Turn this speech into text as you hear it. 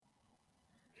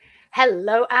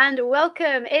Hello and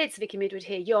welcome. It's Vicky Midwood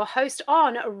here, your host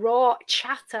on Raw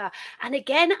Chatter. And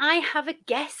again, I have a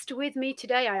guest with me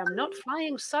today. I am not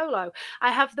flying solo.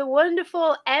 I have the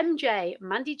wonderful MJ,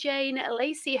 Mandy Jane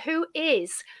Lacey, who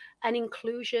is an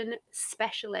inclusion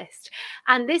specialist.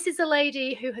 And this is a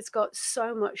lady who has got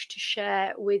so much to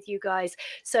share with you guys.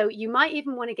 So you might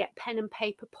even want to get pen and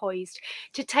paper poised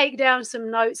to take down some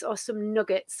notes or some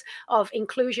nuggets of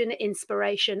inclusion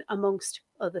inspiration amongst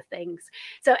other things.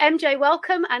 So, MJ,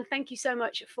 welcome and thank you so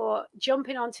much for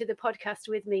jumping onto the podcast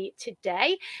with me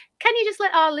today. Can you just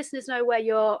let our listeners know where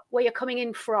you're coming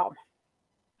in from?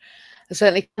 I'm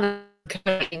certainly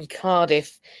in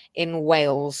Cardiff, in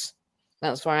Wales.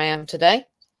 That's where I am today.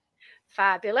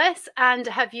 Fabulous. And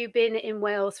have you been in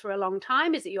Wales for a long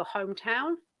time? Is it your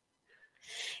hometown?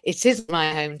 It is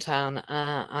my hometown.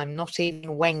 I'm not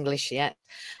even Wenglish yet.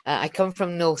 I come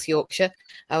from North Yorkshire.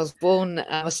 I'm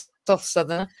a soft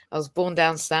southerner. I was born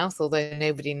down south, although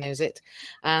nobody knows it.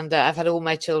 And I've had all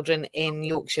my children in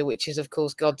Yorkshire, which is, of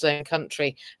course, God's own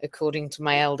country, according to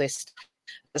my eldest.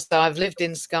 So I've lived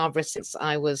in Scarborough since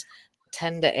I was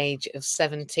tender age of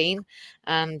 17,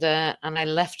 and I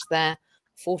left there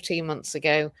 14 months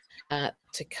ago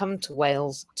to come to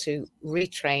Wales to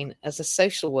retrain as a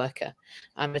social worker.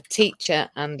 I'm a teacher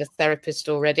and a therapist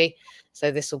already,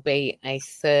 so this will be a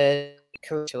third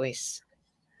career choice.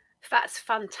 That's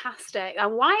fantastic.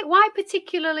 And why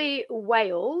particularly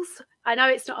Wales? I know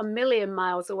it's not a million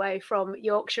miles away from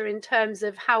Yorkshire in terms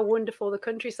of how wonderful the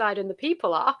countryside and the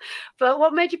people are, but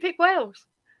what made you pick Wales?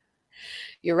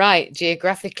 You're right,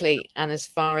 geographically, and as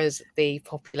far as the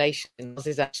population, this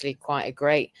is actually quite a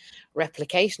great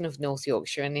replication of North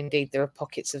Yorkshire. And indeed, there are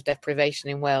pockets of deprivation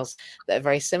in Wales that are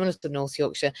very similar to North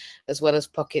Yorkshire, as well as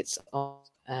pockets of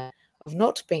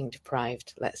not being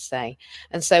deprived, let's say.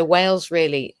 And so Wales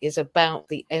really is about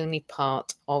the only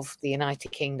part of the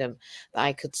United Kingdom that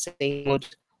I could see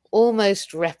would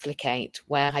almost replicate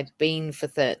where I'd been for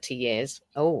 30 years.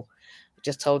 Oh, I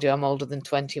just told you I'm older than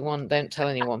 21. Don't tell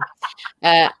anyone.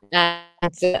 And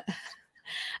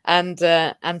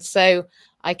so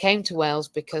I came to Wales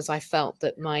because I felt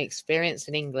that my experience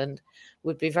in England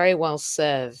would be very well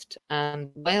served.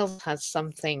 And Wales has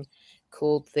something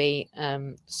called the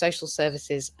Social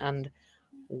Services and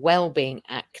Wellbeing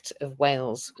Act of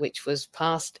Wales, which was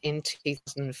passed in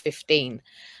 2015,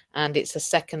 and it's a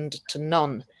second to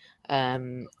none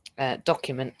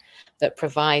document that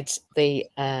provides the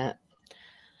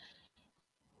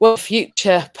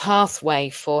future pathway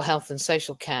for health and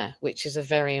social care, which is a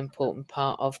very important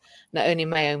part of not only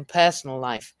my own personal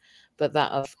life, but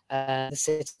that of the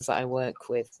citizens that I work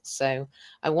with. So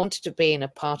I wanted to be in a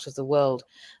part of the world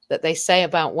that they say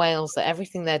about Wales, that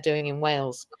everything they're doing in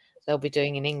Wales, they'll be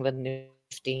doing in England in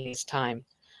 15 years' time.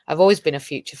 I've always been a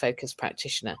future-focused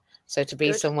practitioner. So to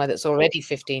be somewhere that's already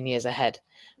 15 years ahead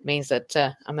means that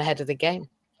I'm ahead of the game.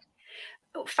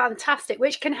 Fantastic,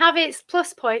 which can have its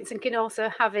plus points and can also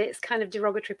have its kind of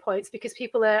derogatory points because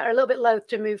people are a little bit loath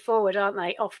to move forward, aren't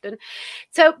they, often?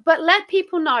 So, but let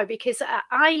people know, because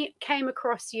I came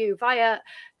across you via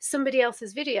somebody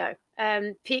else's video.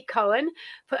 Pete Cohen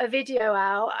put a video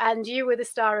out and you were the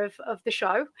star of the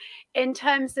show in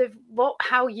terms of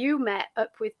how you met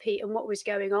up with Pete and what was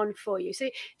going on for you. So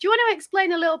do you want to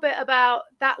explain a little bit about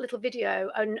that little video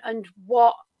and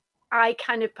what I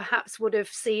kind of perhaps would have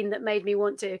seen that made me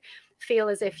want to feel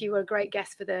as if you were a great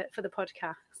guest for the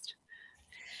podcast?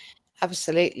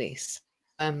 Absolutely.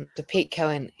 The Pete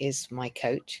Cohen is my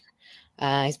coach.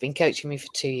 He's been coaching me for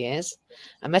 2 years.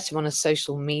 I met him on a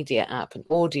social media app, an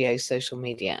audio social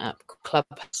media app called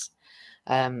Clubhouse.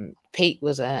 Pete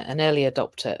was an early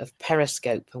adopter of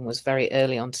Periscope and was very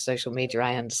early onto social media,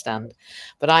 I understand.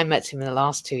 But I met him in the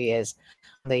last 2 years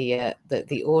on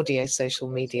the audio social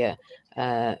media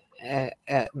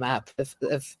map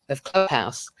of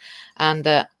Clubhouse. And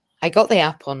I got the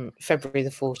app on February the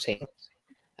 14th.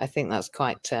 I think that's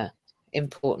quite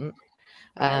important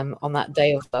on that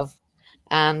day of love.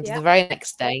 And the very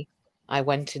next day, I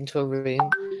went into a room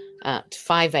at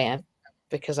 5 a.m.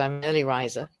 because I'm an early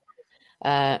riser,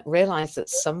 realized that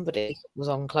somebody was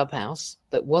on Clubhouse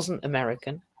that wasn't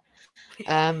American,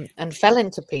 and fell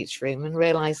into Pete's room and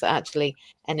realized that actually,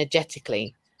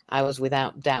 energetically, I was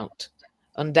without doubt,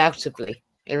 undoubtedly,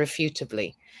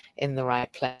 irrefutably in the right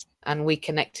place. And we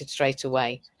connected straight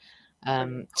away.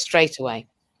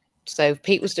 So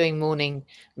Pete was doing morning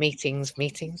meetings,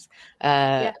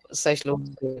 social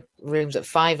rooms at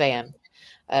 5 a.m.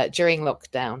 During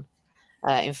lockdown.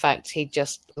 In fact, he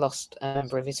just lost a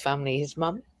member of his family, his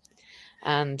mum,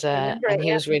 and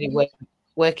he was really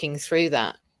working through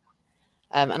that.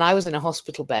 And I was in a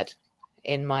hospital bed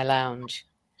in my lounge.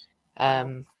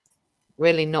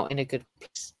 really not in a good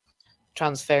place.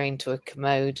 Transferring to a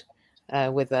commode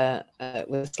with a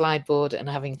slide board and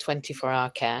having 24-hour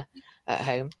care at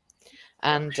home,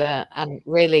 and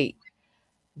really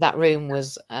that room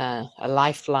was a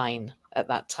lifeline at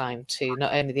that time to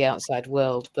not only the outside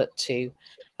world but to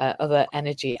other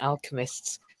energy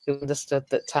alchemists who understood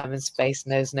that time and space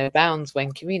knows no bounds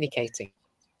when communicating.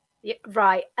 Yeah,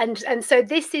 right. And so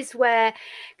this is where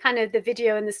kind of the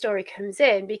video and the story comes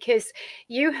in, because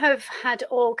you have had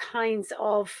all kinds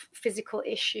of physical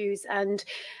issues, and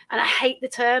I hate the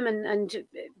term, and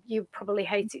you probably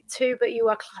hate it too, but you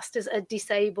are classed as a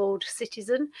disabled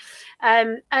citizen.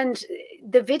 And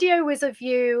the video was of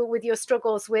you with your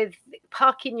struggles with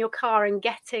parking your car and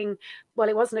getting, well,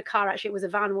 it wasn't a car, actually, it was a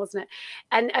van, wasn't it?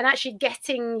 And actually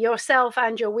getting yourself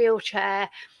and your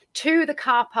wheelchair to the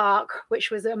car park,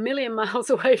 which was a million miles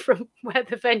away from where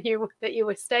the venue that you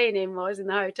were staying in was, in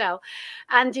the hotel.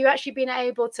 And you actually been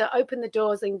able to open the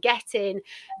doors and get in,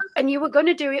 and you were going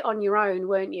to do it on your own,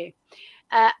 weren't you?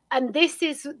 And this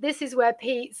is where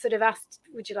Pete sort of asked,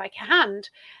 "Would you like a hand?"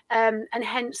 And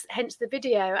hence the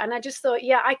video. And I just thought,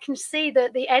 yeah, I can see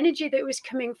that the energy that was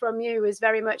coming from you was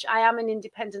very much, I am an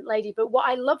independent lady. But what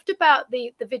I loved about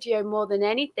the video more than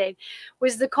anything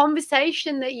was the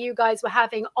conversation that you guys were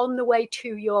having on the way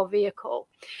to your vehicle,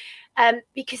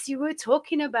 because you were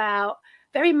talking about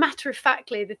very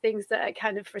matter-of-factly the things that are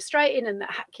kind of frustrating and that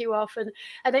hack you off, and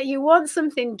that you want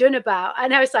something done about.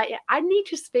 And I was like, yeah, I need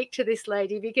to speak to this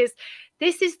lady, because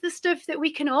this is the stuff that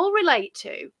we can all relate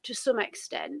to some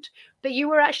extent. But you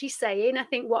were actually saying, I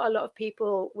think, what a lot of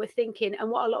people were thinking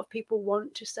and what a lot of people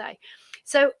want to say.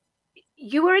 So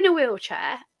you were in a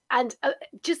wheelchair, and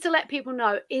just to let people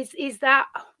know, is that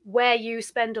where you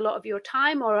spend a lot of your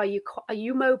time, or are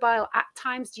you mobile at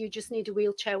times? Do you just need a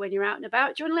wheelchair when you're out and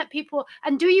about? Do you want to let people,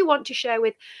 and do you want to share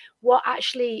with what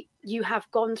actually you have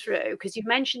gone through? Because you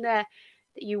mentioned there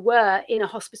that you were in a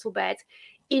hospital bed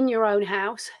in your own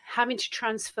house, having to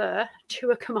transfer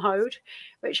to a commode,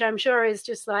 which I'm sure is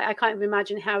just like, I can't even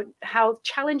imagine how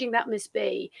challenging that must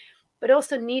be, but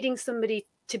also needing somebody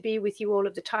to be with you all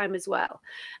of the time as well,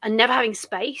 and never having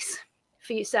space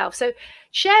for yourself. So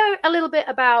share a little bit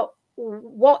about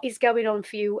what is going on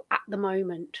for you at the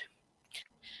moment.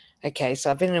 Okay,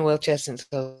 so I've been in a wheelchair since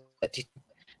I was 30,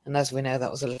 and as we know, that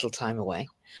was a little time away,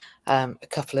 a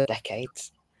couple of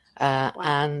decades. Wow.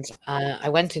 And I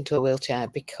went into a wheelchair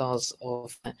because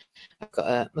of I've got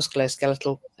a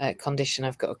musculoskeletal condition.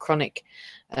 I've got a chronic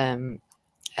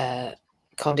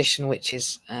condition which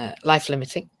is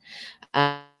life-limiting,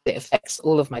 and it affects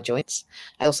all of my joints.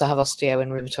 I also have osteo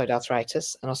and rheumatoid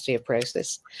arthritis and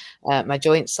osteoporosis. My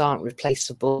joints aren't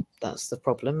replaceable. That's the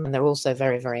problem. And they're also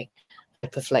very, very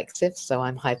hyperflexive. So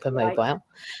I'm hypermobile. Right. Wow.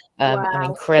 I'm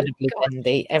incredibly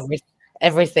bendy.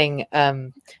 Everything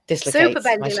dislocates. Super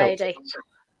bendy lady.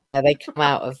 They come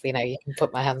out of, you can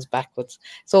put my hands backwards.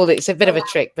 It's a bit of a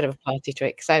trick, bit of a party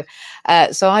trick. So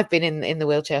I've been in the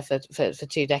wheelchair for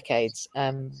 2 decades.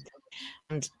 And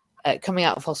coming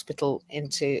out of hospital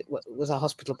was a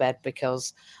hospital bed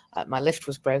because my lift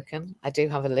was broken. I do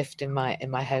have a lift in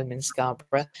my home in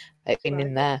Scarborough. I've been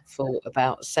in there for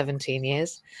about 17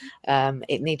 years.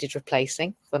 It needed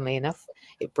replacing, funnily enough.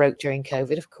 It broke during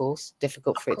COVID, of course.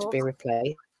 Difficult for it to be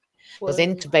replaced. I was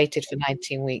intubated for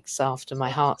 19 weeks after my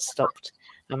heart stopped,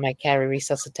 and my carer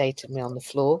resuscitated me on the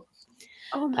floor.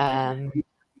 Oh my God.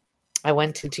 I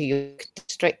went into York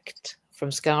District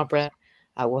from Scarborough.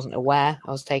 I wasn't aware.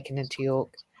 I was taken into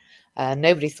York.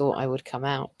 Nobody thought I would come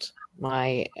out.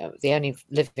 The only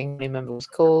living member was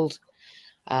called.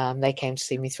 They came to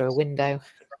see me through a window,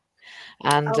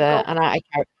 and I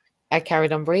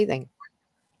carried on breathing.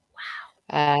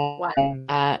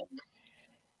 Wow.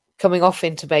 Coming off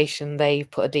intubation, they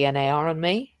put a DNAR on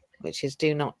me, which is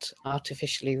do not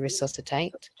artificially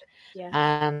resuscitate. Yeah.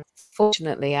 And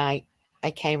fortunately, I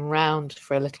came round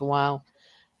for a little while.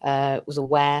 Was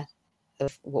aware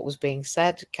of what was being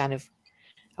said. I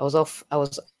was out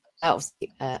of the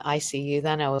ICU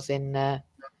then. I was in the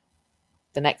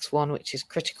next one, which is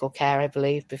critical care, I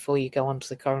believe, before you go on to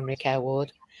the coronary care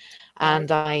ward. And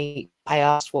I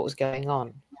asked what was going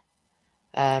on.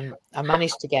 I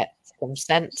managed to get some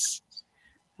sense.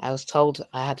 I was told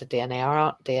I had a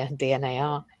DNAR.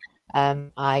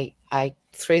 I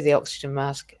threw the oxygen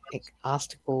mask,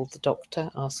 asked for the doctor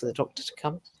to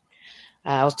come.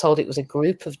 I was told it was a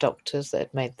group of doctors that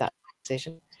had made that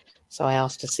decision. So I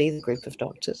asked to see the group of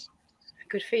doctors.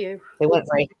 Good for you. They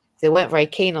weren't very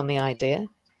keen on the idea.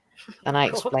 And I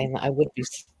explained that I would be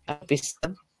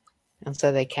son. And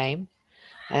so they came.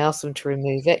 I asked them to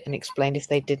remove it and explained if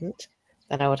they didn't,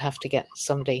 then I would have to get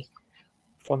somebody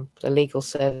from the legal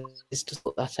service to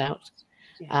sort that out.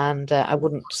 and I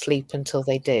wouldn't sleep until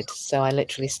they did. So I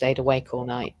literally stayed awake all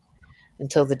night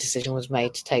until the decision was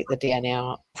made to take the DNA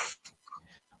out.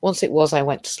 Once it was, I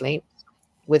went to sleep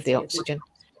with the oxygen,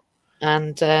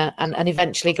 and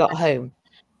eventually got home,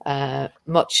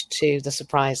 much to the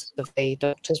surprise of the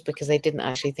doctors, because they didn't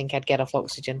actually think I'd get off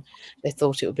oxygen. They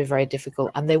thought it would be very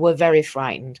difficult, and they were very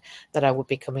frightened that I would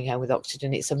be coming home with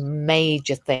oxygen. It's a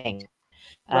major thing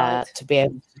to be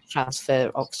able to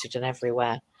transfer oxygen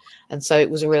everywhere, and so it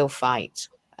was a real fight.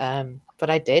 But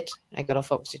I did. I got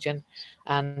off oxygen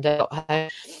and got home,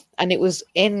 and it was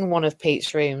in one of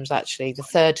Pete's rooms, actually, the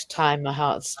third time my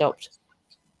heart had stopped.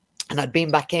 And I'd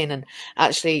been back in, and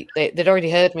actually they'd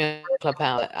already heard me on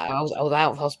Clubhouse. I was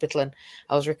out of hospital and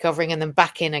I was recovering, and then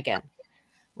back in again.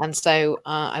 And so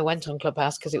I went on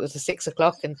Clubhouse because it was 6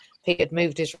 o'clock, and Pete had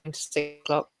moved his room to 6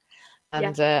 o'clock.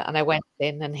 And I went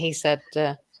in, and he said,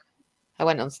 I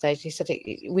went on stage. He said,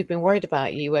 "We've been worried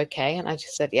about you. Okay?" And I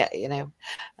just said, "Yeah,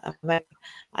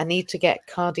 I need to get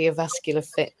cardiovascular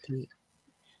fit."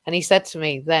 And he said to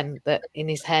me then that in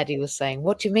his head he was saying,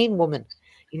 "What do you mean, woman?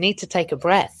 You need to take a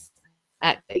breath.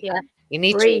 Actually, you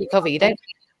need to recover. You don't.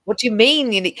 What do you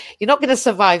mean? You're not going to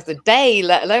survive the day,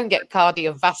 let alone get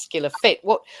cardiovascular fit.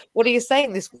 What are you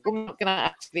saying? This woman's not going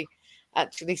to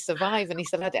actually survive." And he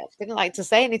said, "I didn't like to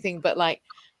say anything, but like,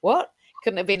 what?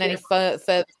 Couldn't have been any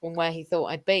further from where he thought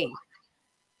I'd be."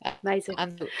 Amazing.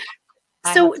 And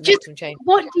so, just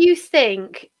what do you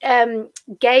think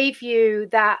gave you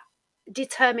that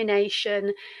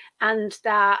determination and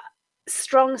that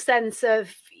strong sense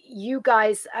of, you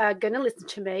guys are going to listen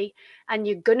to me and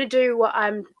you're going to do what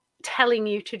I'm telling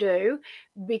you to do,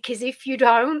 because if you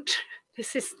don't,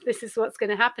 this is what's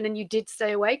going to happen? And you did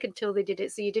stay awake until they did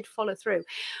it, so you did follow through.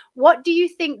 What do you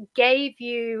think gave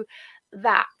you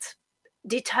that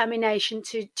determination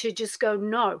to just go,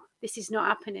 no, this is not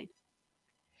happening?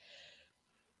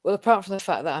 Well, apart from the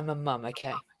fact that I'm a mum,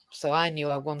 okay, so I knew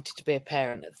I wanted to be a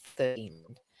parent at 13.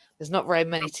 There's not very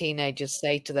many teenagers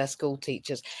say to their school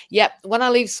teachers, "Yep, when I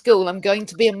leave school, I'm going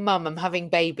to be a mum, I'm having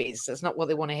babies." That's not what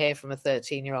they want to hear from a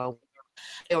 13-year-old.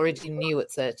 I already knew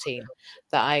at 13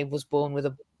 that I was born with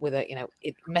a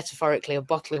metaphorically, a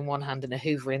bottle in one hand and a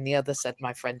Hoover in the other, said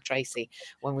my friend Tracy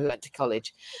when we went to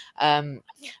college.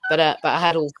 But I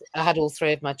had all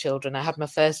three of my children. I had my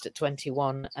first at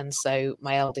 21, and so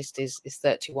my eldest is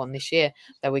 31 this year.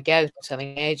 There we go,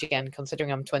 telling my age again,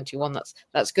 considering I'm 21.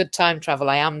 That's good time travel.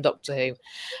 I am Doctor Who.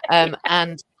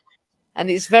 And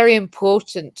it's very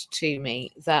important to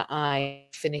me that I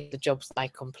finish the jobs that I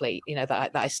complete,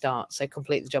 that I start. So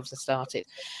complete the jobs I started.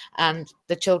 And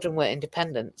the children were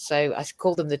independent. So I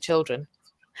called them the children.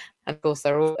 And of course,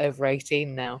 they're all over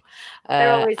 18 now.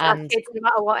 They're always our kids, no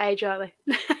matter what age, are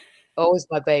they? Always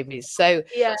my babies. So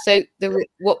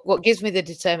what gives me the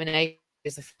determination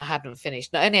is if I hadn't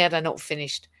finished. Not only had I not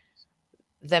finished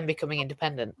them becoming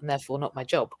independent, and therefore not my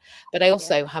job, but I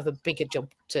also have a bigger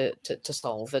job to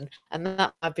solve, and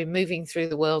that I've been moving through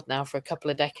the world now for a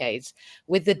couple of decades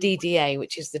with the DDA,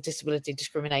 which is the Disability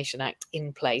Discrimination Act,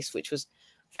 in place, which was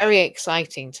very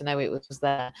exciting to know it was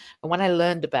there. And when I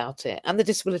learned about it, and the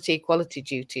Disability Equality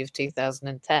Duty of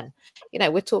 2010,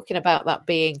 we're talking about that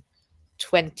being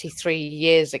 23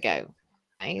 years ago.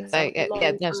 Right?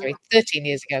 So 13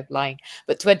 years ago, lying,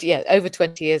 but over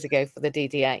 20 years ago for the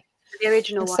DDA. The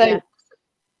original one. So,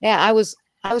 I was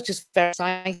just very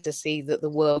excited to see that the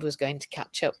world was going to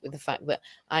catch up with the fact that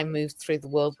I moved through the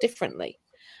world differently.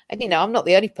 And, I'm not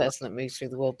the only person that moves through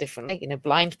the world differently.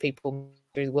 Blind people move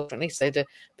through the world differently. So do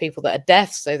people that are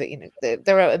deaf. So that,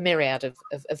 there are a myriad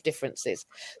of differences.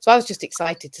 So I was just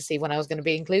excited to see when I was going to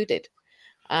be included,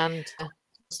 and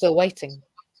still waiting.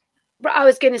 But I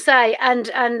was going to say,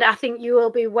 and I think you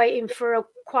will be waiting for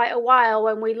quite a while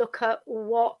when we look at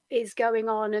what is going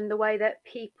on and the way that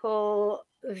people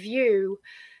view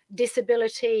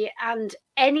disability and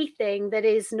anything that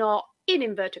is not, in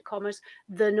inverted commas,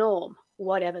 the norm,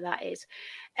 whatever that is.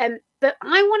 But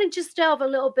I want to just delve a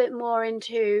little bit more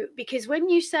into, because when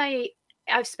you say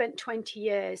I've spent 20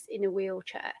 years in a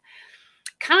wheelchair,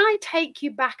 can I take you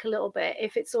back a little bit,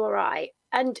 if it's all right?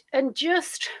 And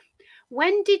just,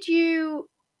 when did you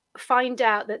find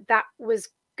out that was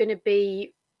going to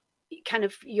be kind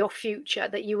of your future,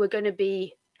 that you were going to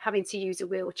be having to use a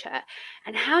wheelchair?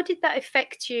 And how did that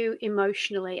affect you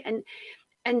emotionally?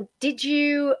 And did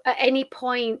you at any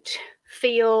point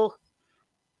feel,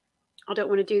 I don't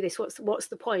want to do this, what's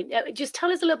the point? Just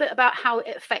tell us a little bit about how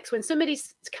it affects when somebody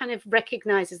kind of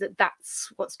recognizes that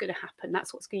that's what's going to happen,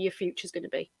 that's what's your future's going to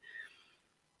be.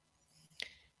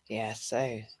 Yeah,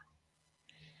 so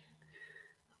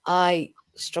I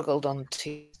struggled on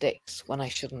 2 sticks when I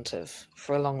shouldn't have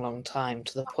for a long, long time,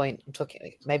 to the point, I'm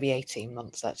talking maybe 18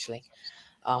 months actually,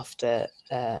 after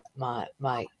my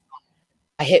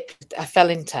hip, I fell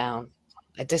in town,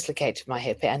 I dislocated my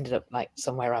hip, it ended up like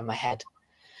somewhere around my head.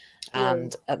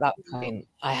 And at that point,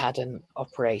 I had an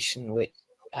operation which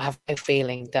I have no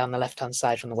feeling down the left-hand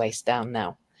side from the waist down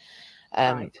now.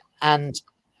 Right.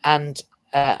 And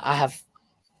I have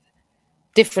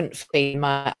different feeling,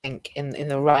 I think, in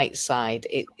the right side.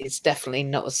 It's definitely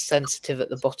not as sensitive at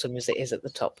the bottom as it is at the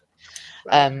top.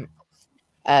 Right.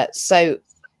 So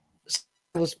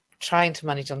I was trying to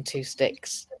manage on 2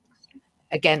 sticks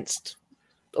against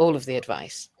all of the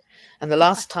advice. And the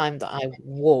last time that I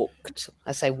walked,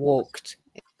 I say walked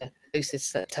in the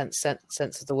loosest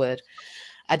sense of the word,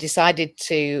 I decided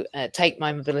to take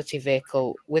my mobility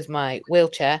vehicle with my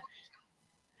wheelchair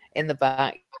in the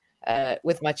back,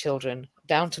 with my children,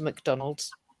 down to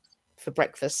McDonald's for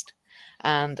breakfast.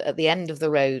 And at the end of the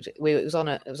road, it was on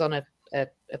a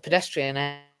pedestrian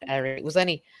area. It was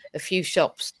only a few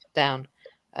shops down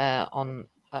on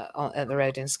at the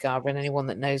road in Scarborough. And anyone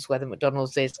that knows where the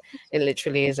McDonald's is, it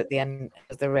literally is at the end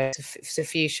of the road. It's a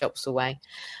few shops away.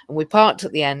 And we parked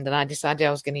at the end, and I decided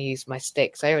I was going to use my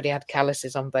sticks. I already had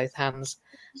calluses on both hands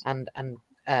and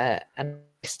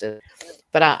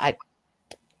but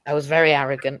I was very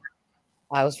arrogant.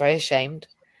 I was very ashamed.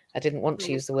 I didn't want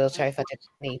to use the wheelchair if I didn't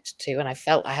need to, and I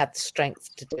felt I had the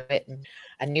strength to do it, and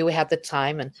I knew we had the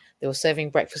time, and they were serving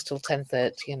breakfast till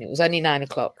 10:30, and it was only 9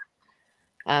 o'clock.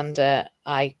 And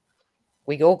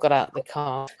we all got out of the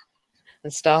car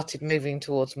and started moving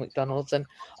towards McDonald's, and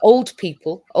older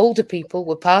people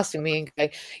were passing me and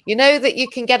going, "You know that you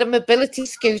can get a mobility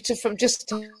scooter from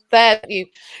just there.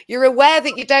 You're aware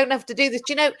that you don't have to do this.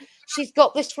 Do you know she's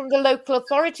got this from the local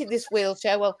authority, this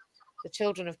wheelchair?" Well, the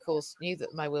children, of course, knew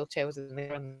that my wheelchair was in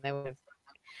there, and they were.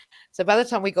 So by the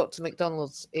time we got to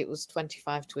McDonald's, it was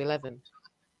 25 to 11.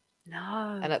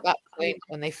 No. And at that point,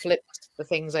 when they flipped the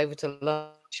things over to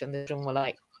lunch, and the children were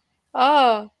like,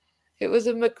 "Ah, it was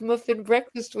a McMuffin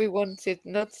breakfast we wanted,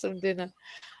 not some dinner."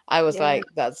 I was like,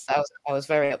 I was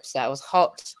very upset. I was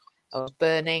hot. I was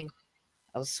burning.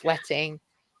 I was sweating.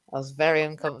 I was very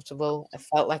uncomfortable. I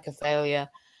felt like a failure.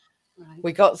 Right.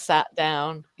 We got sat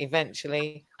down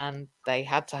eventually, and they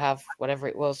had to have whatever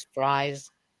it was, fries.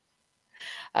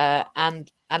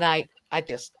 And I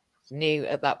just knew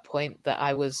at that point that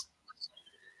I was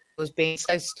being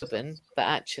so stubborn that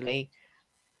actually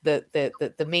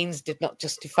the means did not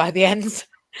justify the ends.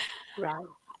 Right.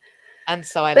 And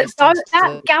so I But listened to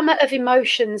that gamut of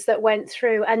emotions that went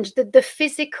through, and the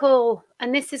physical,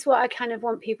 and this is what I kind of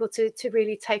want people to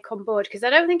really take on board, because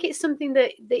I don't think it's something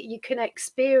that you can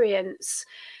experience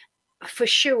for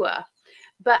sure.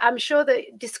 But I'm sure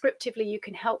that descriptively you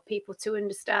can help people to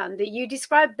understand that you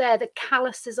described there the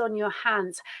calluses on your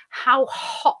hands, how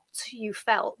hot you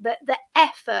felt, that the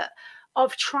effort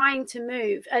of trying to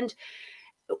move. And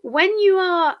when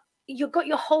you've got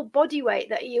your whole body weight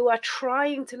that you are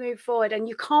trying to move forward and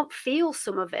you can't feel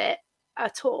some of it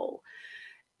at all,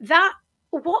 that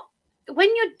what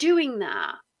when you're doing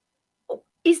that,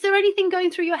 is there anything going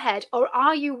through your head, or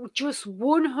are you just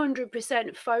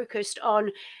 100% focused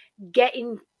on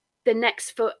getting the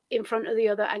next foot in front of the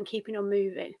other and keeping on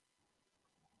moving?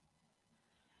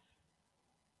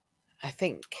 I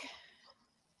think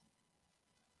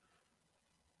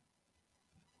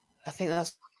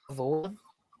that's of all,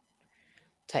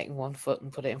 taking one foot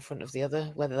and put it in front of the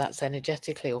other, whether that's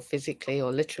energetically or physically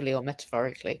or literally or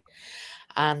metaphorically.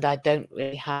 And I don't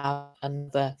really have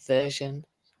another version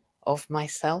of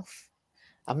myself.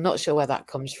 I'm not sure where that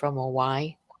comes from or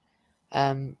why.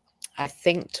 I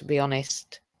think, to be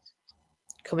honest,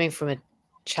 coming from a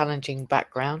challenging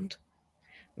background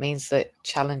means that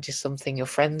challenge is something you're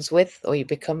friends with, or you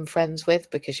become friends with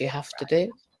because you have to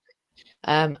do.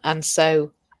 And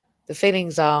so the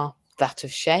feelings are that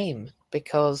of shame,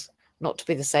 because not to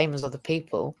be the same as other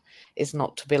people is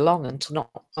not to belong, and to not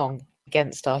belong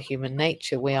against our human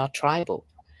nature. We are tribal.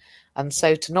 And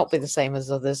so to not be the same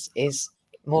as others is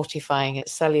mortifying at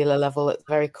cellular level, at the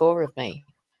very core of me.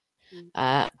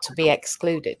 To be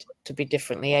excluded, to be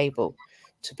differently able,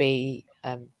 to be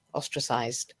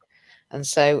ostracized. And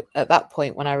so at that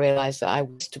point, when I realized that I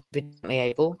was to be differently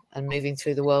able and moving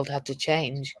through the world had to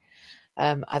change,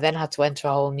 I then had to enter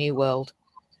a whole new world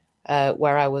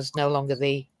where I was no longer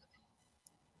the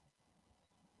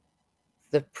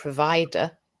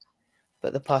provider,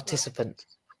 but the participant.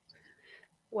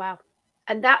 Wow.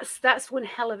 And that's one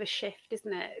hell of a shift,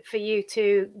 isn't it, for you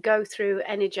to go through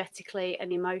energetically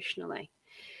and emotionally.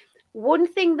 One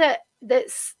thing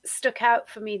that's stuck out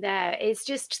for me there is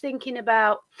just thinking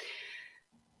about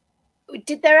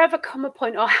did there ever come a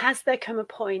point, or has there come a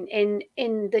point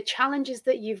in the challenges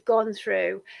that you've gone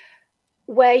through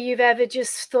where you've ever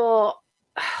just thought,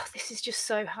 oh, this is just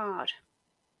so hard?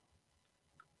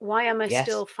 Why am I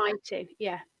still Yes. fighting?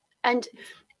 Yeah. And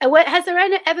has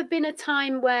there ever been a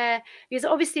time where, because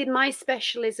obviously my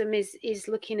specialism is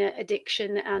looking at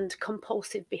addiction and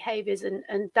compulsive behaviors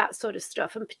and that sort of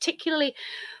stuff, and particularly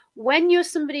when you're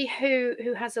somebody who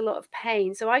has a lot of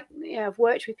pain. So I've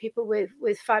worked with people with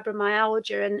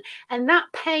fibromyalgia, and that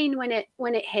pain when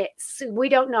it hits, we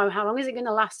don't know how long is it going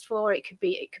to last for. It could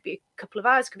be a couple of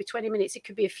hours, it could be 20 minutes, it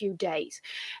could be a few days,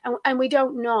 and we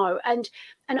don't know. And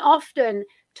often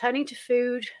turning to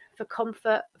food for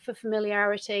comfort, for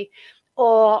familiarity,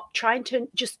 or trying to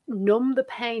just numb the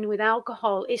pain with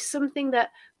alcohol is something that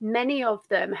many of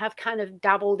them have kind of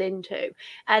dabbled into.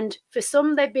 And for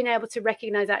some, they've been able to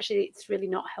recognize actually it's really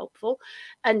not helpful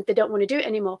and they don't want to do it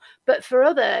anymore. But for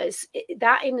others,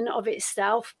 that in and of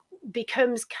itself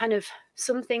becomes kind of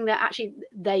something that actually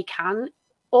they can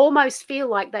almost feel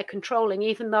like they're controlling,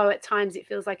 even though at times it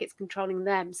feels like it's controlling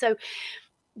them. So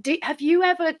have you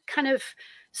ever kind of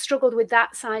struggled with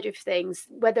that side of things,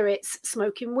 whether it's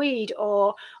smoking weed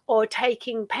or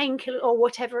taking painkiller or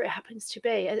whatever it happens to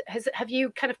be? Have you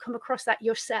kind of come across that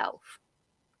yourself?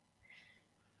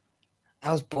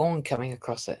 I was born coming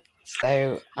across it,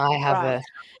 so I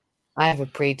have a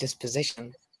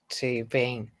predisposition to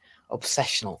being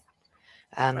obsessional,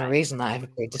 and the reason I have a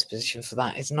predisposition for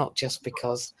that is not just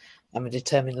because I'm a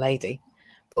determined lady,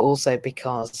 but also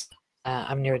because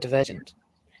I'm neurodivergent.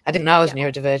 I didn't know I was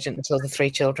neurodivergent until the 3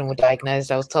 children were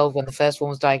diagnosed. I was told when the first one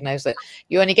was diagnosed that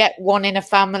you only get one in a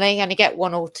family, only get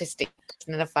one autistic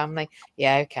person in a family.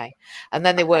 Yeah, okay. And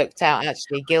then they worked out,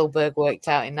 actually, Gilbert worked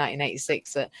out in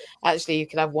 1986 that actually you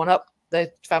could have one up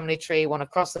the family tree, one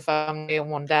across the family,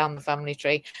 and one down the family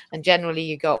tree. And generally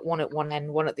you got one at one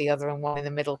end, one at the other, and one in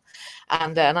the middle.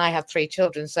 And I had 3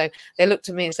 children. So they looked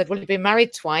at me and said, well, you've been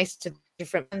married twice to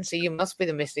different men, so you must be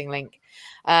the missing link.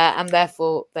 And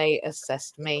therefore they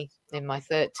assessed me in my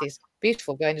 30s.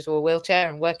 Beautiful, going into a wheelchair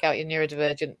and work out your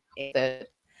neurodivergent.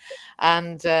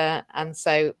 And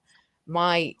so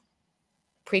my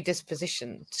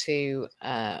predisposition to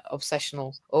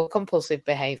obsessional or compulsive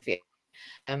behavior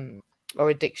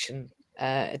or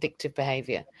addictive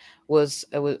behavior was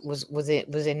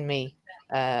in me.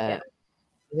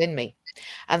 Within me.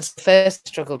 And so first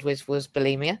struggled with was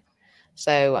bulimia.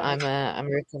 So I'm a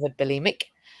recovered bulimic.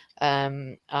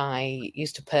 I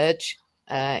used to purge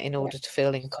in order to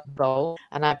feel in control,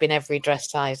 and I've been every dress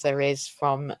size there is,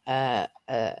 from a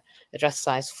dress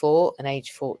size 4 and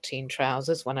age 14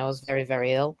 trousers when I was very,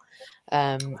 very ill,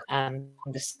 and under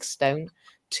 6 stone,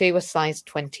 to a size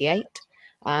 28.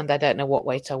 And I don't know what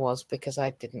weight I was because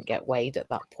I didn't get weighed at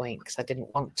that point because I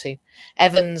didn't want to.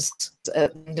 Evans,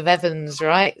 at the end of Evans,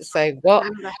 right? So what?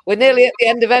 We're nearly at the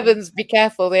end of Evans. Be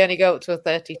careful, they only go up to a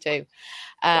 32.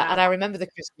 And I remember the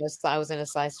Christmas that I was in a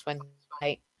size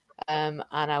 28, and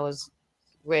I was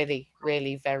really,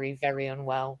 really very, very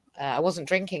unwell. I wasn't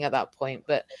drinking at that point,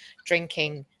 but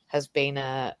drinking has been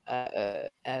a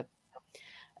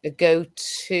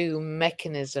go-to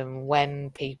mechanism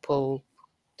when people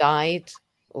died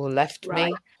or left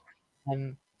me.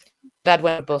 Dad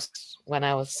went on a bus when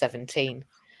I was 17.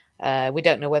 We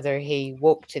don't know whether he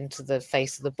walked into the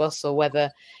face of the bus or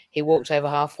whether he walked over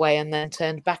halfway and then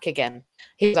turned back again.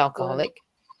 He was alcoholic,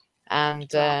 and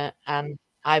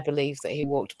I believe that he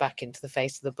walked back into the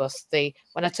face of the bus.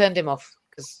 When I turned him off,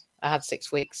 because I had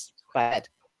 6 weeks bed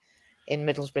in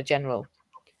Middlesbrough General,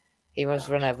 he was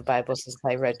run over by a bus as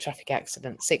a road traffic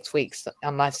accident. 6 weeks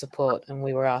on life support, and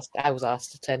I was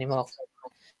asked to turn him off.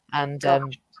 And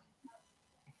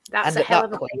that's a hell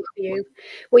of a thing for you.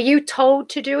 Were you told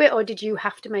to do it, or did you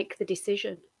have to make the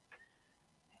decision?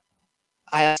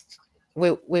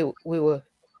 We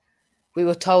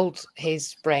were told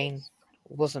his brain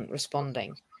wasn't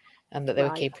responding, and that they were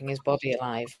keeping his body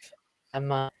alive. And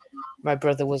my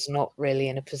brother was not really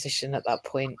in a position at that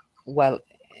point, well,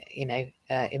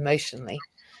 emotionally,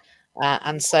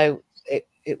 and so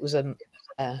it was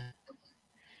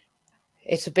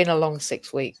it had been a long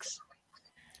 6 weeks.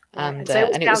 And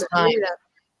it was time.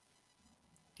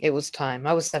 It was time.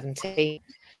 I was 17.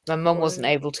 My mum wasn't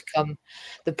able to come.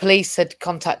 The police had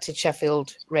contacted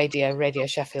Sheffield Radio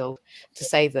Sheffield, to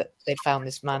say that they'd found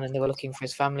this man and they were looking for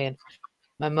his family. And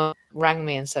my mum rang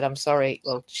me and said, "I'm sorry."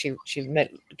 Well, she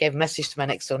gave a message to my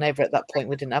next door neighbour. At that point,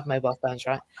 we didn't have mobile phones,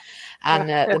 right? And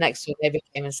the next door neighbour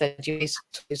came and said, "You need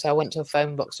to." So I went to a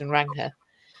phone box and rang her,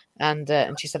 and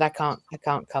she said, "I can't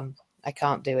come. I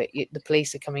can't do it. The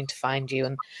police are coming to find you."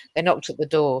 And they knocked at the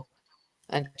door,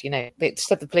 and they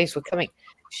said the police were coming.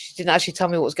 she didn't actually tell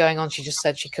me what was going on. She just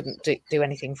said she couldn't do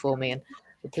anything for me. And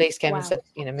the police came and said,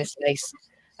 Miss Lace,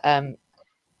 are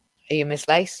you Miss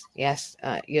Lace? Yes.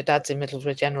 Your dad's in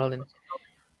Middlesbrough General and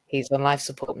he's on life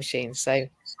support machines. So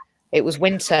it was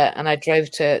winter and I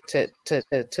drove to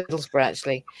Middlesbrough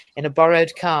actually in a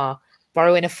borrowed car,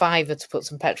 borrowing a £5 to put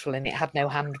some petrol in. It had no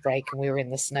handbrake and we were in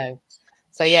the snow.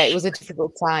 So yeah, it was a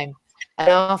difficult time. And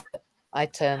after I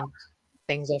turned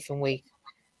things off and we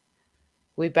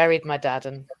buried my dad,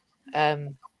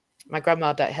 and my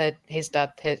grandma died, his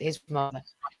mother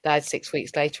died 6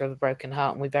 weeks later of a broken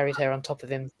heart, and we buried her on top of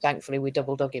him. Thankfully, we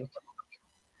double dug him.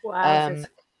 Wow.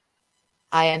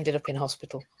 I ended up in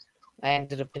hospital. I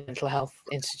ended up in a mental health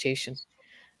institution.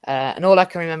 And all I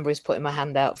can remember is putting my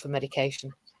hand out for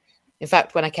medication. In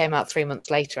fact, when I came out 3 months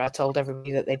later, I told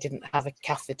everybody that they didn't have a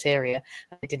cafeteria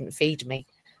and they didn't feed me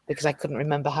because I couldn't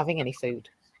remember having any food.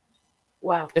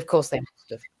 Wow. But of course they must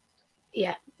have.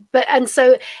 Yeah. And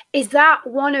so is that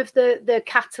one of the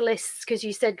catalysts, because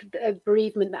you said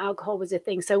bereavement, that alcohol was a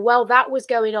thing. So while that was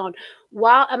going on,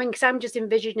 because I'm just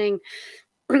envisioning,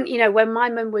 when my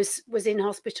mum was in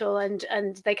hospital and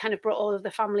they kind of brought all of the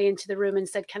family into the room and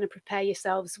said, kind of prepare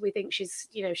yourselves. We think she's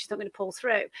not going to pull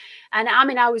through. And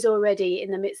I was already in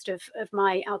the midst of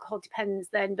my alcohol dependence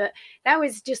then, but that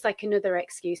was just like another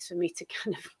excuse for me to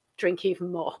kind of drink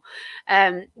even more.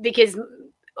 Because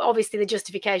obviously the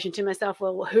justification to myself,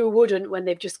 well, who wouldn't when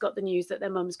they've just got the news that their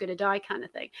mum's going to die kind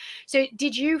of thing. So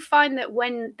did you find that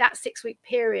when that 6-week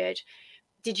period,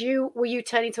 were you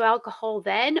turning to alcohol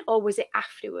then, or was it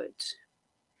afterwards?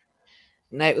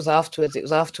 No, it was afterwards. It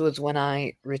was afterwards when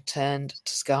I returned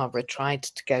to Scarborough, tried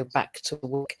to go back to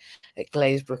work at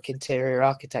Glazebrook Interior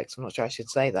Architects. I'm not sure I should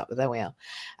say that, but there we are.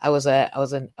 I was an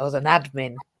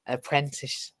admin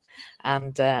apprentice,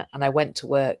 and I went to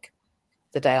work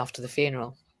the day after the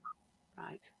funeral.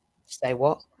 Right. Say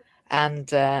what?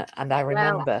 And I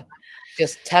remember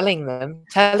just telling them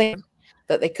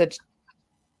that they could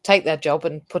take their job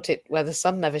and put it where the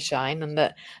sun never shine, and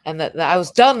that I was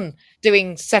done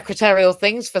doing secretarial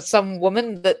things for some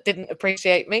woman that didn't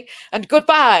appreciate me, and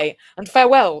goodbye and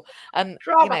farewell. And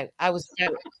I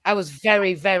was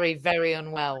very, very, very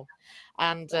unwell,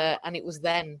 and it was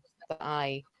then that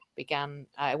I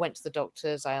went to the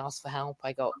doctors, I asked for help,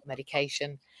 I got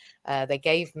medication. They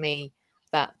gave me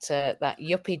that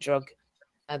yuppie drug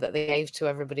that they gave to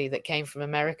everybody that came from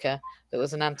America, that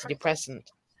was an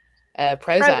antidepressant.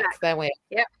 Prozac. There we are.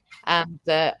 Yep. And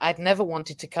I'd never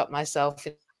wanted to cut myself.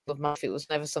 It was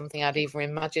never something I'd either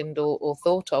imagined or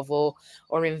thought of or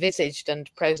envisaged. And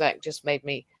Prozac just made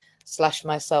me slash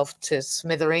myself to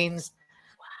smithereens.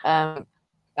 I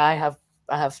have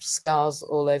scars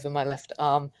all over my left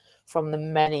arm from the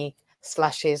many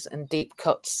slashes and deep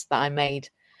cuts that I made,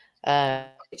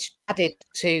 which added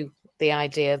to the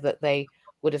idea that they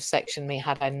would have sectioned me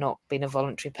had I not been a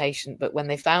voluntary patient. But when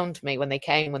they found me, when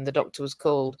the doctor was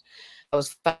called, I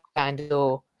was behind the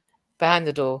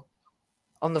door,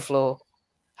 on the floor,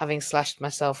 having slashed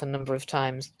myself a number of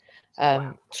times,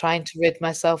 trying to rid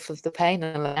myself of the pain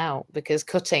and let out, because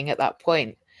cutting at that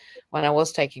point, when I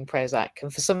was taking Prozac,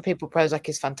 and for some people Prozac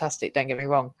is fantastic, don't get me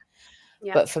wrong,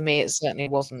 but for me it certainly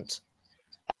wasn't.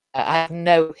 I have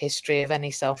no history of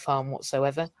any self-harm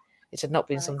whatsoever. It had not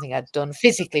been something I'd done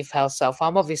physically for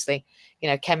self-harm. Obviously,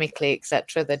 chemically,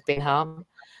 etc., there'd been harm,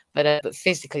 but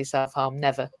physically self-harm,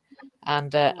 never.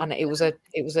 And it was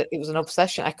an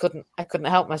obsession. I couldn't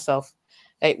help myself.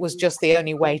 It was just the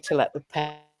only way to let the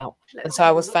pain out. And so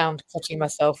I was found cutting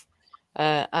myself.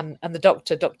 And the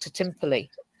doctor, Dr. Timperley,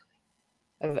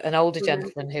 an older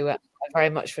gentleman who I very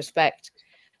much respect,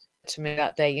 to me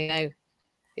that day,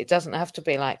 it doesn't have to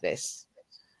be like this.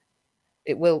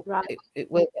 It will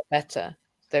it will get better.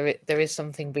 There is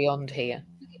something beyond here.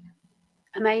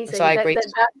 Amazing. So I agree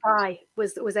that guy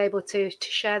was able to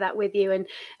share that with you,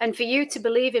 and for you to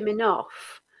believe him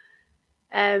enough,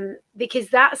 because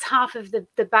that's half of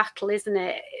the battle, isn't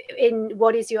it? In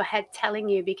what is your head telling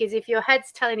you? Because if your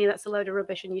head's telling you that's a load of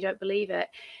rubbish and you don't believe it,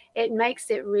 it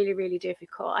makes it really, really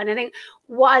difficult. And I think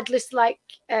what I'd just like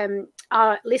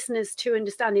our listeners to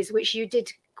understand is, which you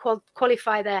did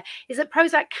qualify there, is that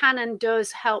Prozac can and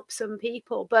does help some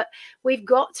people, but we've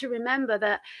got to remember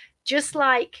that just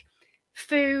like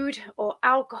food or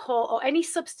alcohol or any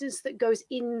substance that goes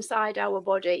inside our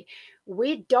body,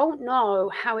 we don't know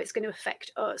how it's going to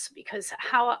affect us, because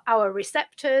how our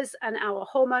receptors and our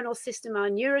hormonal system, our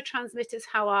neurotransmitters,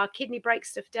 how our kidney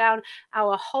breaks stuff down,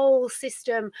 our whole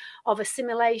system of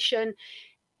assimilation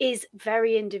is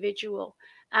very individual.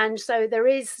 And so there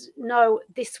is no,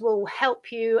 this will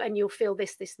help you and you'll feel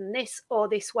this, this, and this, or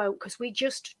this won't, because we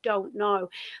just don't know.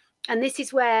 And this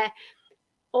is where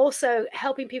also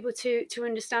helping people to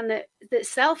understand that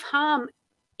self-harm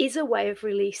is a way of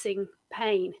releasing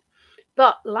pain.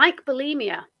 But like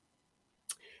bulimia,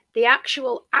 the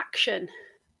actual action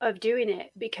of doing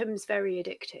it becomes very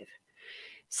addictive.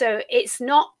 So it's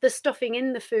not the stuffing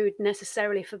in the food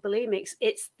necessarily for bulimics,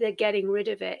 it's the getting rid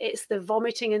of it. It's the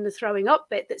vomiting and the throwing up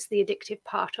bit that's the addictive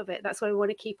part of it. That's why we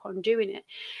want to keep on doing it.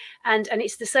 And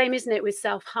it's the same, isn't it, with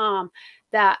self-harm,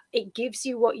 that it gives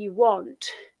you what you want,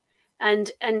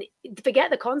 and forget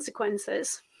the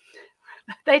consequences.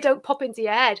 They don't pop into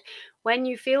your head. When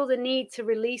you feel the need to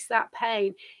release that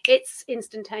pain, it's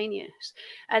instantaneous.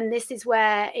 And this is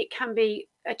where it can be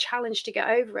a challenge to get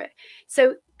over it.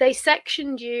 So they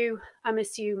sectioned you, I'm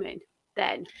assuming,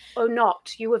 then, or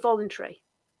not? You were voluntary.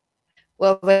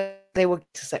 Well, they were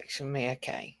to section me,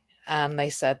 okay. And they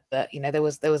said that, there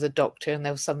was a doctor and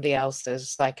there was somebody else, there was a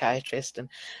psychiatrist, and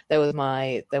there were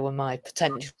my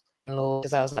potential in-law,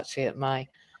 because I was actually at my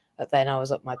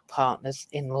partner's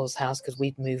in-laws' house, because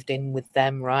we'd moved in with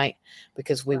them, right?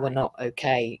 Because we were not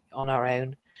okay on our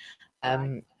own.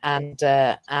 And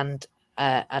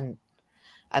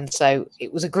so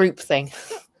it was a group thing.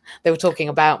 They were talking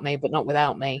about me, but not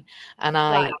without me. And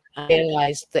I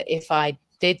realized that if I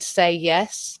did say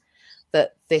yes,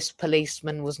 that this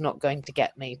policeman was not going to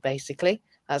get me, basically.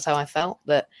 That's how I felt,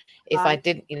 that if I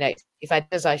didn't, if I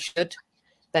did as I should,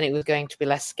 then it was going to be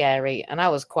less scary. And I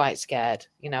was quite scared.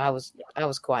 I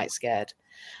was quite scared.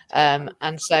 And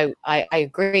so I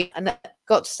agree. And I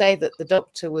got to say that the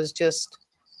doctor was just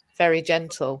very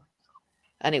gentle.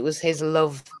 And it was his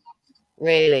love,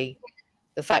 really,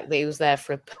 the fact that he was there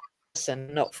for a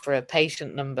person, not for a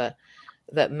patient number,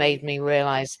 that made me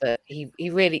realize that he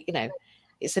really,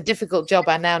 it's a difficult job.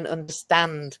 I now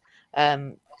understand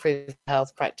proven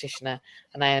health practitioner,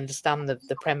 and I understand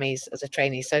the premise as a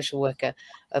trainee social worker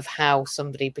of how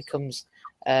somebody becomes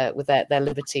with their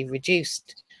liberty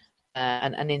reduced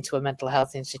and into a mental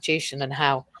health institution, and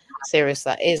how serious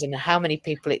that is, and how many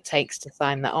people it takes to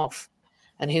sign that off,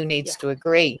 and who needs to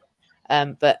agree.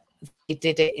 But he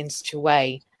did it in such a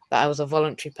way that I was a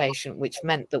voluntary patient, which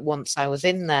meant that once I was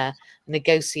in there,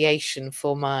 negotiation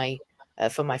for my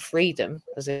freedom,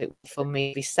 as it for me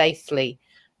to be safely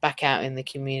back out in the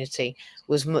community,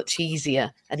 was much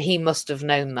easier. And he must have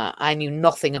known that. I knew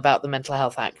nothing about the Mental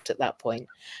Health Act at that point.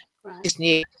 I just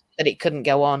knew that it couldn't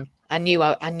go on. I knew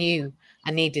I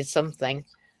needed something.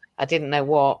 I didn't know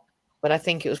what, but I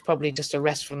think it was probably just a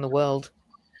rest from the world.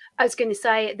 I was going to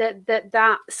say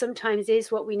that sometimes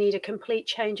is what we need, a complete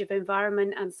change of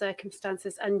environment and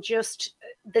circumstances, and just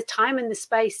the time and the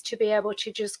space to be able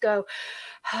to just go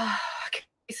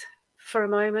for a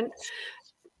moment,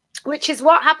 which is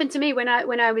what happened to me when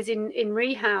I was in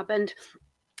rehab. And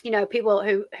people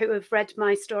who have read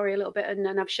my story a little bit,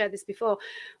 and I've shared this before,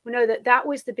 will know that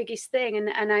was the biggest thing.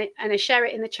 And I share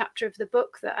it in the chapter of the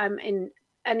book that I'm in.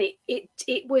 And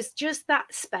it was just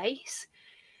that space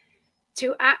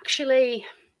to actually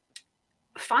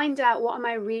find out, what am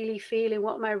I really feeling?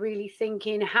 What am I really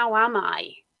thinking? How am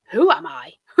I? Who am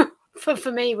I?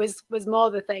 for me was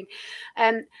more the thing.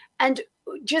 And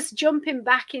just jumping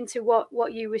back into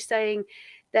what you were saying,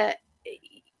 that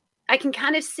I can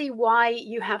kind of see why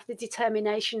you have the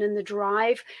determination and the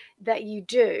drive that you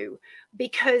do,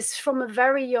 because from a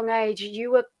very young age,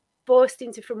 you were forced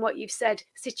into, from what you've said,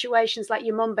 situations like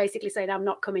your mum basically saying, I'm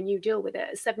not coming, you deal with it,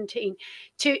 at 17,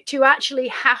 to actually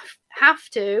have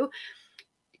to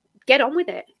get on with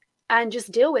it and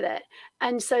just deal with it.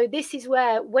 And so this is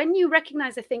where, when you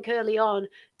recognize, I think early on,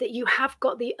 that you have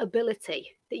got the ability,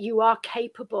 that you are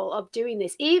capable of doing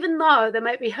this, even though there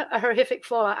might be a horrific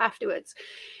fallout afterwards,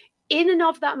 in and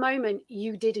of that moment,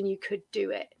 you did and you could do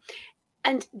it.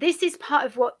 And this is part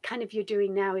of what kind of you're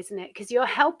doing now, isn't it? Because you're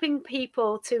helping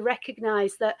people to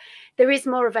recognize that there is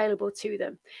more available to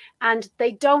them, and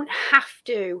they don't have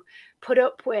to put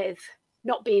up with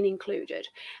not being included.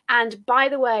 And by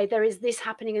the way, there is this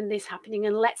happening,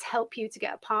 and let's help you to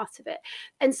get a part of it.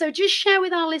 And so just share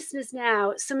with our listeners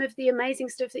now some of the amazing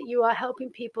stuff that you are helping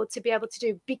people to be able to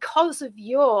do because of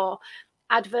your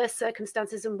adverse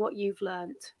circumstances and what you've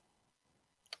learned.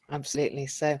 Absolutely.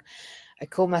 So I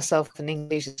call myself an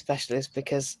inclusion specialist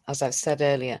because, as I've said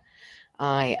earlier,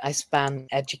 I span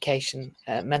education,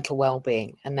 mental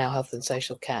well-being, and now health and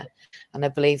social care. And I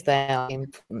believe they are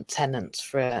important tenets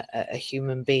for a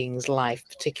human being's life,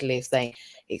 particularly if they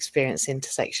experience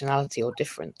intersectionality or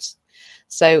difference.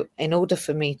 So in order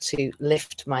for me to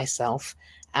lift myself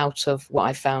out of what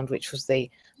I found, which was the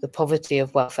poverty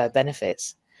of welfare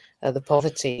benefits, the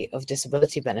poverty of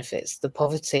disability benefits, the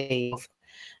poverty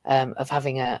of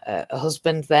having a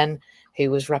husband then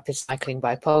who was rapid cycling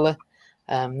bipolar,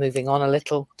 moving on a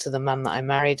little to the man that I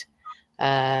married.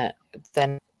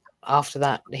 Then after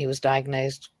that, he was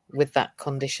diagnosed with that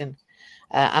condition,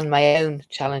 and my own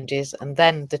challenges, and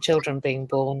then the children being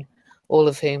born, all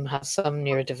of whom have some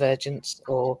neurodivergence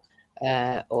or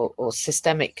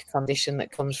systemic condition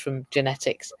that comes from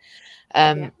genetics.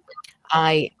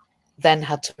 I then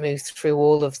had to move through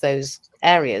all of those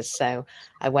areas. So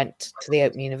I went to the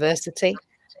Open University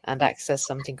and accessed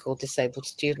something called Disabled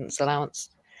Students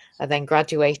Allowance. I then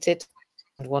graduated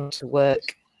and wanted to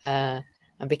work and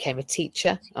became a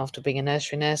teacher after being a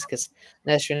nursery nurse, because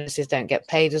nursery nurses don't get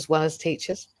paid as well as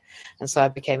teachers. And so I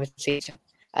became a teacher.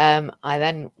 I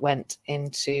then went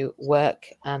into work,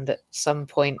 and at some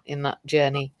point in that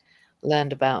journey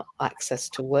learned about Access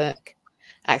to Work.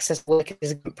 Access to Work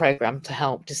is a good program to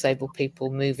help disabled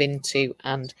people move into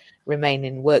and remain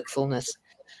in workfulness.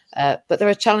 But there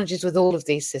are challenges with all of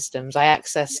these systems. I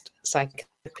accessed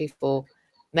psychotherapy for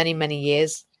many, many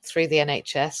years through the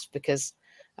NHS because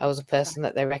I was a person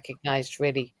that they recognised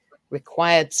really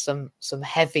required some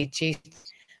heavy duty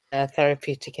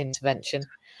therapeutic intervention.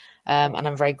 And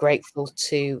I'm very grateful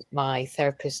to my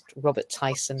therapist, Robert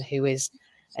Tyson, who is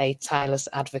a tireless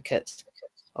advocate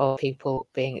of people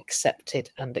being accepted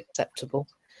and acceptable.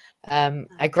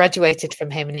 I graduated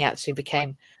from him and he actually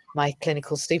became my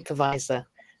clinical supervisor.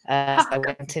 I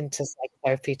went into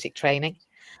psychotherapeutic training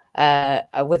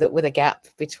with a gap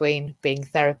between being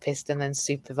therapist and then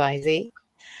supervisee.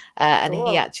 And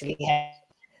he actually had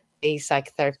the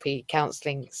psychotherapy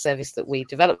counselling service that we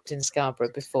developed in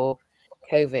Scarborough before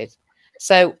COVID.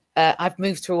 So I've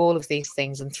moved through all of these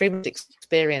things, and through my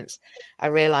experience, I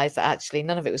realised that actually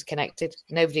none of it was connected.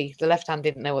 The left hand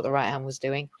didn't know what the right hand was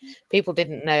doing. People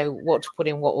didn't know what to put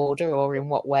in what order or in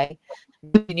what way.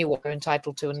 Nobody knew what they were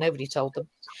entitled to, and nobody told them.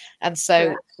 And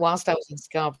so whilst I was in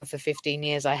Scarborough for 15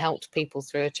 years, I helped people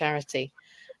through a charity,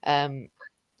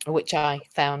 which I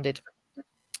founded,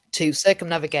 to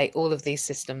circumnavigate all of these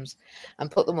systems and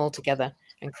put them all together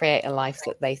and create a life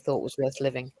that they thought was worth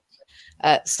living.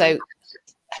 So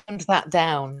honed that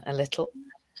down a little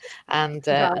and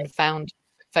found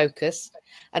focus.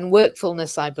 And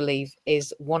workfulness, I believe,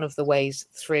 is one of the ways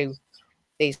through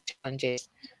these challenges,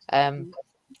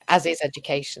 as is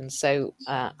education. So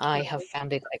I have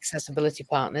founded Accessibility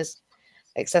Partners.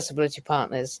 Accessibility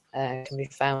Partners can be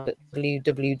found at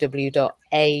www.a2w.me.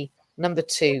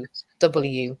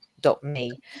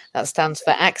 That stands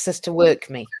for Access to Work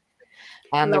Me.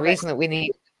 And the reason that we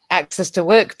need access to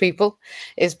work people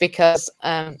is because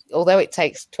although it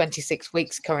takes 26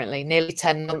 weeks currently, nearly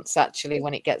 10 months actually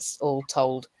when it gets all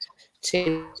told,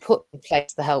 to put in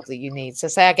place the help that you need. So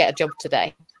say I get a job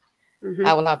today,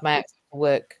 I will have my access to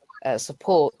work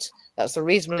support. That's the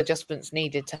reasonable adjustments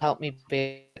needed to help me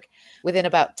be within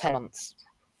about 10 months.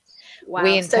 Wow.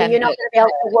 So you're not going to be able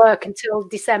to work until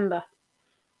December?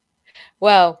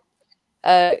 Well,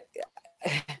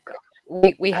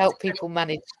 we help people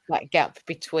manage that gap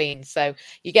between. So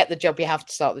you get the job, you have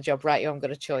to start the job, right? You haven't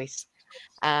got a choice.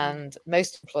 And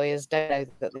most employers don't know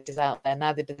that this is out there.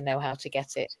 Neither do they know how to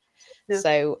get it. No.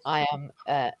 So I am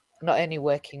not only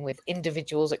working with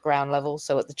individuals at ground level,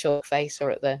 so at the chalk face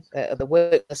or at the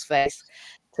workless face,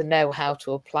 to know how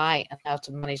to apply and how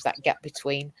to manage that gap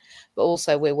between, but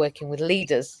also we're working with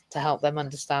leaders to help them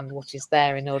understand what is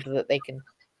there in order that they can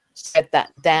spread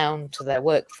that down to their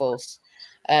workforce.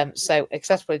 So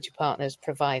Accessibility Partners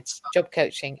provides job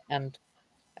coaching and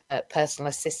personal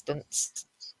assistance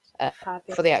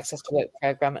for the Access to Work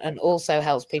programme, and also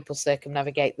helps people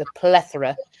circumnavigate the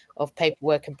plethora of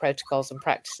paperwork and protocols and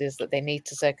practices that they need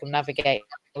to circumnavigate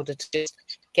in order to just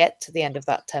get to the end of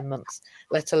that 10 months,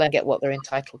 let alone get what they're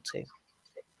entitled to.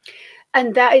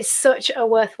 And that is such a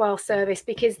worthwhile service,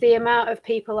 because the amount of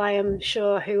people, I am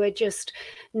sure, who are just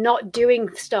not doing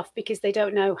stuff because they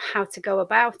don't know how to go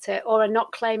about it, or are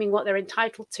not claiming what they're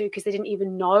entitled to because they didn't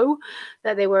even know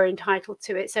that they were entitled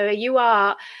to it. So you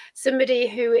are somebody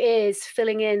who is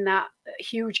filling in that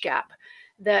huge gap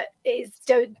that is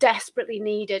so desperately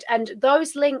needed. And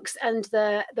those links and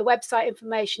the website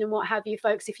information and what have you,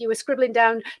 folks, if you were scribbling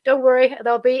down, don't worry,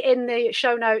 they'll be in the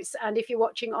show notes. And if you're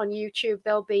watching on YouTube,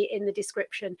 they'll be in the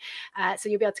description. So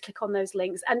you'll be able to click on those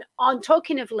links. And on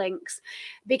talking of links,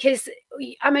 because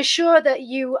I'm sure that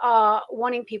you are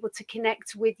wanting people to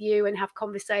connect with you and have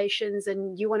conversations,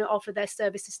 and you want to offer their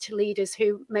services to leaders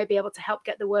who may be able to help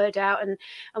get the word out and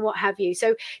what have you.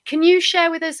 So can you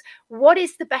share with us, what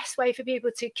is the best way for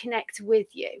people to connect with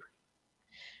you?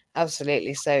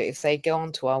 Absolutely. So if they go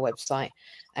onto our website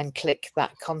and click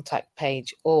that contact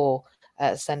page, or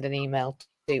send an email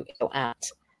to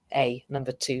at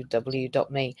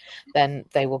mj.a2w.me, then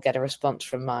they will get a response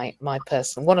from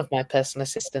one of my personal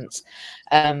assistants.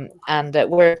 And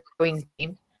we're a growing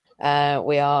team.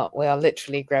 We are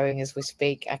literally growing as we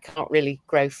speak. I can't really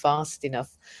grow fast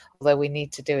enough, although we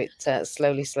need to do it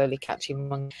slowly, catching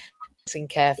among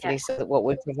carefully, so that what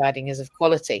we're providing is of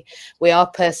quality. We are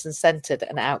person-centered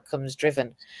and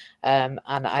outcomes-driven, and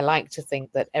I like to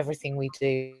think that everything we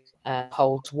do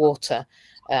holds water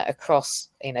across,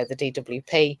 the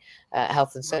DWP,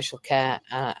 health and social care,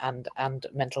 and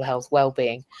mental health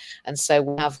well-being. And so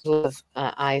we have a lot of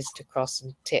I's to cross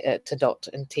and to dot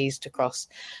and T's to cross.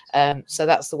 So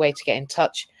that's the way to get in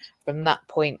touch. From that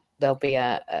point, there'll be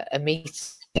a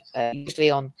meet, usually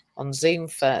on Zoom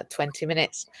for 20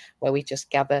 minutes, where we just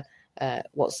gather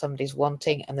what somebody's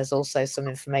wanting. And there's also some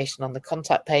information on the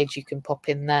contact page you can pop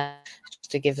in there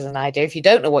just to give us an idea. If you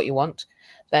don't know what you want,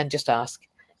 then just ask.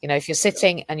 If you're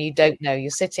sitting and you don't know, you're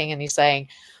sitting and you're saying,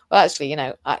 well, actually,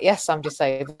 yes, I'm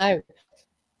disabled. No,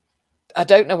 I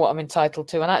don't know what I'm entitled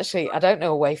to, and actually I don't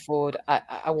know a way forward.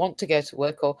 I want to go to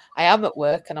work, or I am at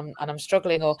work and I'm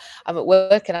struggling, or I'm at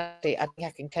work and actually I think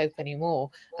I can cope anymore,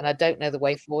 and I don't know the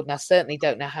way forward, and I certainly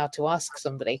don't know how to ask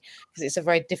somebody, because it's a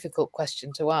very difficult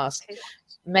question to ask.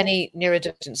 Many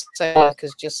neurodivergent social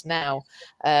workers just now,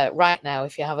 right now,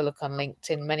 if you have a look on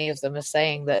LinkedIn, many of them are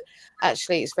saying that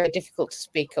actually it's very difficult to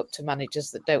speak up to managers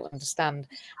that don't understand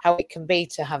how it can be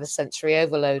to have a sensory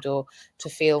overload, or to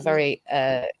feel very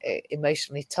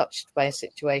emotionally touched by a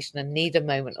situation and need a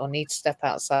moment, or need to step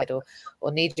outside, or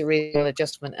need a real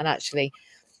adjustment. And actually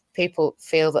people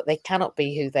feel that they cannot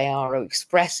be who they are or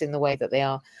express in the way that they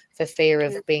are for fear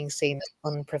of being seen as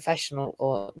unprofessional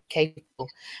or capable.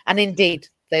 And indeed,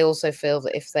 they also feel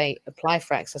that if they apply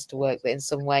for access to work, that in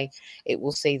some way it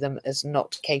will see them as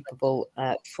not capable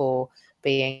for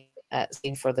being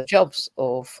seen for other jobs,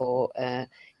 or for for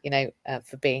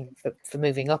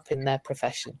moving up in their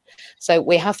profession. So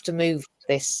we have to move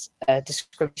this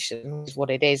discrimination, is what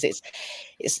it is.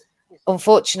 It's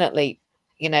unfortunately,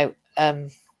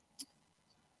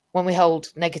 when we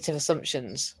hold negative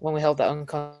assumptions, when we hold that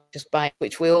unconscious bias,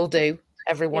 which we all do,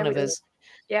 every one of us,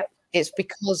 it's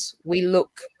because we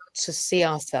look to see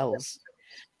ourselves.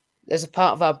 There's a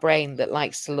part of our brain that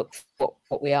likes to look for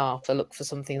what we are, to look for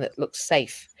something that looks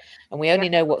safe. And we only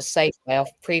know what's safe by our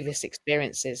previous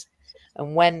experiences.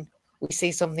 And when we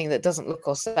see something that doesn't look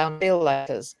or sound, feel like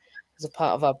us, there's a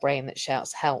part of our brain that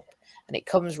shouts help. And it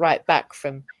comes right back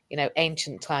from,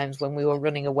 ancient times when we were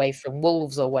running away from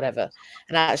wolves or whatever.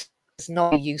 And actually, it's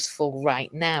not useful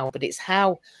right now, but it's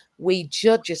how we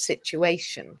judge a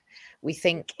situation. We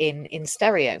think in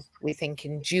stereo, we think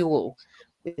in dual,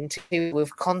 we're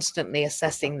constantly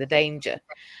assessing the danger.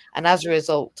 And as a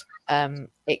result,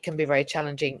 it can be very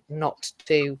challenging not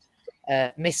to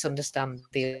misunderstand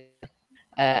the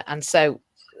and so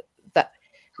that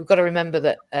we've got to remember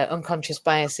that unconscious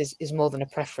bias is more than a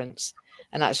preference.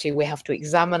 And actually, we have to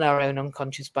examine our own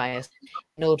unconscious bias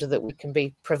in order that we can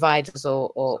be providers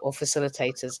or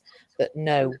facilitators that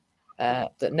know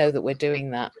that we're doing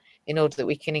that, in order that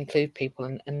we can include people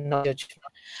and not judge.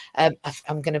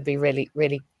 I'm going to be really,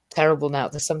 really terrible now.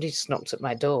 There's somebody just knocked at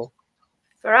my door.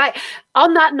 All right.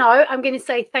 On that note, I'm going to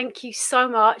say thank you so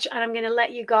much, and I'm going to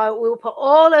let you go. We'll put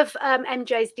all of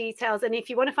MJ's details, and if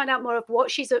you want to find out more of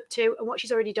what she's up to and what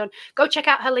she's already done, go check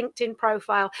out her LinkedIn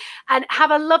profile. And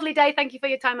have a lovely day. Thank you for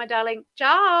your time, my darling.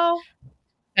 Ciao.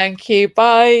 Thank you.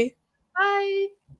 Bye. Bye.